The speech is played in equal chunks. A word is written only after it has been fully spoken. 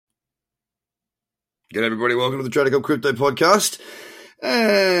G'day everybody, welcome to the Trader Cobb Crypto Podcast.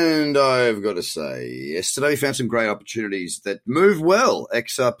 And I've got to say, yesterday we found some great opportunities that move well.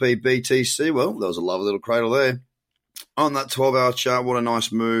 XRP, BTC, well, there was a lovely little cradle there. On that 12-hour chart, what a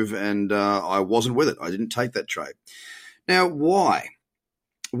nice move, and I wasn't with it. I didn't take that trade. Now, why?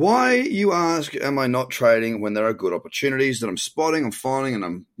 Why, you ask, am I not trading when there are good opportunities that I'm spotting, I'm finding, and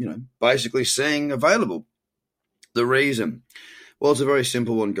I'm, basically seeing available? The reason? Well, it's a very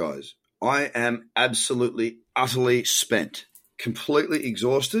simple one, guys. I am absolutely, utterly spent, completely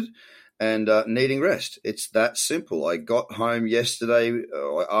exhausted, and needing rest. It's that simple. I got home yesterday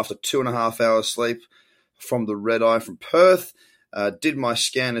after 2.5 hours sleep from the red eye from Perth, did my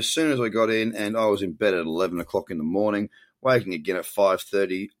scan as soon as I got in, and I was in bed at 11 o'clock in the morning, waking again at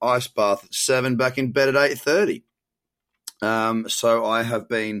 5:30, ice bath at 7, back in bed at 8:30. So I have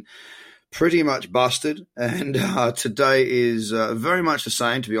been pretty much busted, and today is very much the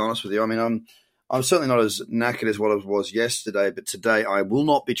same, to be honest with you. I mean, I'm certainly not as knackered as what I was yesterday, but today I will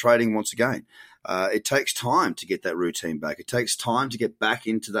not be trading once again. It takes time to get that routine back. It takes time to get back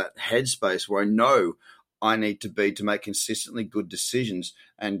into that headspace where I know I need to be to make consistently good decisions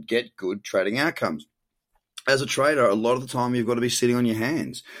and get good trading outcomes. As a trader, a lot of the time you've got to be sitting on your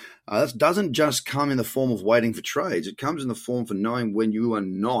hands. That doesn't just come in the form of waiting for trades. It comes in the form for knowing when you are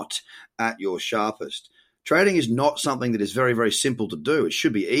not at your sharpest. Trading is not something that is very, very simple to do. It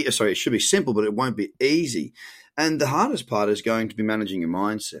should be simple, but it won't be easy. And the hardest part is going to be managing your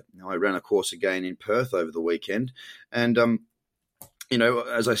mindset. Now, I ran a course again in Perth over the weekend, and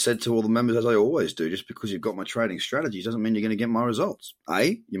as I said to all the members, as I always do, just because you've got my trading strategies doesn't mean you're going to get my results.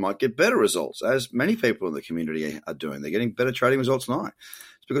 You might get better results, as many people in the community are doing. They're getting better trading results than I.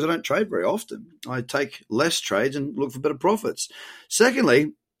 It's because I don't trade very often. I take less trades and look for better profits.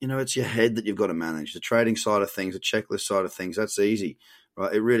 Secondly, it's your head that you've got to manage. The trading side of things, the checklist side of things, that's easy,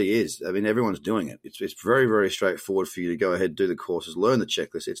 right? It really is. I mean, everyone's doing it. It's very, very straightforward for you to go ahead, do the courses, learn the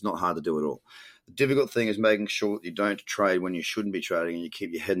checklist. It's not hard to do at all. The difficult thing is making sure that you don't trade when you shouldn't be trading and you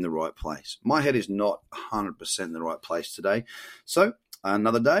keep your head in the right place. My head is not 100% in the right place today. So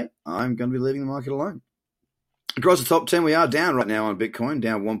another day, I'm going to be leaving the market alone. Across the top 10, we are down right now on Bitcoin,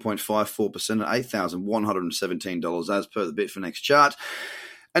 down 1.54% at $8,117 as per the Bitfinex chart.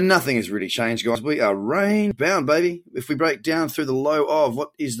 And nothing has really changed, guys. We are range bound, baby. If we break down through the low of,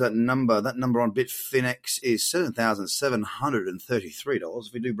 what is that number? That number on Bitfinex is $7,733.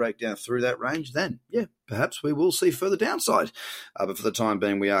 If we do break down through that range, then, perhaps we will see further downside. But for the time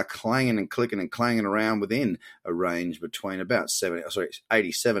being, we are clanging and clicking and clanging around within a range between about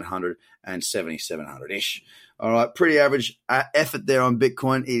 8,700 and 7,700-ish. All right, pretty average effort there on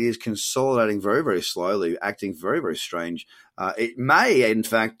Bitcoin. It is consolidating very, very slowly, acting very, very strange. It may, in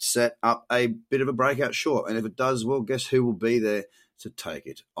fact, set up a bit of a breakout short. And if it does, well, guess who will be there to take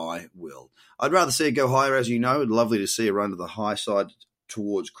it? I will. I'd rather see it go higher, as you know. It's lovely to see it run to the high side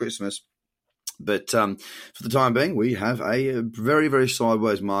towards Christmas. But for the time being, we have a very, very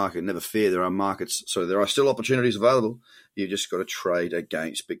sideways market. Never fear, there are still opportunities available. You've just got to trade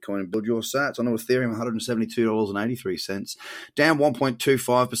against Bitcoin and build your sats. I know Ethereum, $172.83, down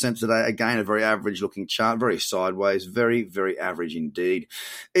 1.25% today. Again, a very average-looking chart, very sideways, very, very average indeed.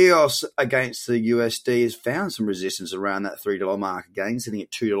 EOS against the USD has found some resistance around that $3 mark again, sitting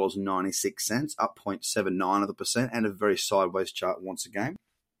at $2.96, up 0.79%, and a very sideways chart once again.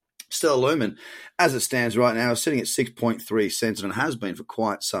 Stellar Lumen, as it stands right now, is sitting at 6.3 cents, and it has been for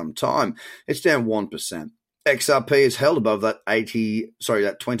quite some time. It's down 1%. XRP is held above that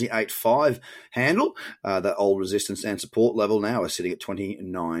 28.5 handle. That old resistance and support level now is sitting at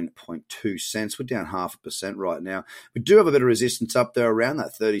 29.2 cents. We're down 0.5% right now. We do have a bit of resistance up there around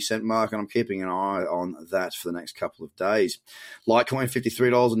that 30-cent mark, and I'm keeping an eye on that for the next couple of days. Litecoin,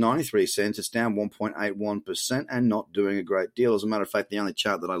 $53.93. It's down 1.81% and not doing a great deal. As a matter of fact, the only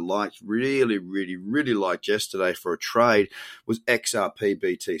chart that I liked, really, really, really liked yesterday for a trade was XRP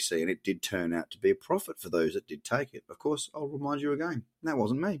BTC, and it did turn out to be a profit for those that did take it. Of course, I'll remind you again, that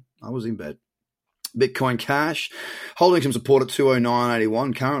wasn't me. I was in bed. Bitcoin Cash holding some support at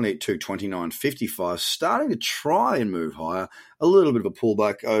 209.81, currently at 229.55, starting to try and move higher. A little bit of a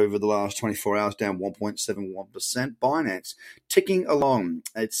pullback over the last 24 hours, down 1.71%. Binance ticking along.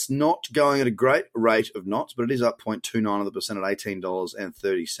 It's not going at a great rate of knots, but it is up 0.29% at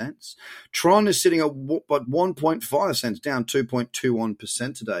 $18.30. Tron is sitting at 1.5 cents, down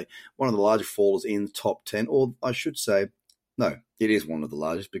 2.21% today. One of the larger falls in the top 10, or I should say, no, it is one of the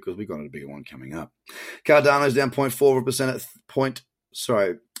largest because we've got a bigger one coming up. Cardano is down 0.4%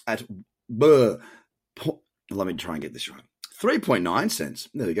 let me try and get this right. 3.9 cents.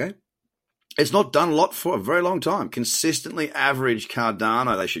 There we go. It's not done a lot for a very long time. Consistently average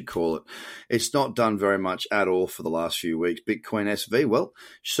Cardano, they should call it. It's not done very much at all for the last few weeks. Bitcoin SV, well,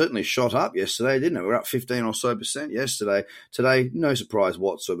 certainly shot up yesterday, didn't it? We're up 15 or so percent yesterday. Today, no surprise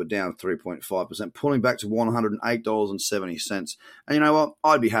whatsoever, down 3.5%, pulling back to $108.70. And you know what?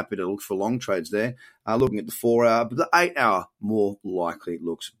 I'd be happy to look for long trades there. Looking at the 4 hour, but the 8 hour more likely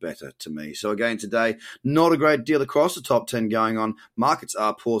looks better to me. So again, today, not a great deal across the top 10 going on. Markets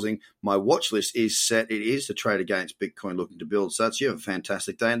are pausing. My watch list is set. It is to trade against Bitcoin looking to build such. You have a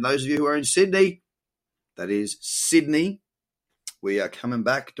fantastic day. And those of you who are in Sydney, that is Sydney, we are coming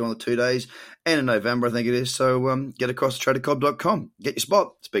back doing the 2 days, end of November, I think it is. So get across to tradercobb.com. Get your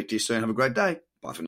spot. Speak to you soon. Have a great day.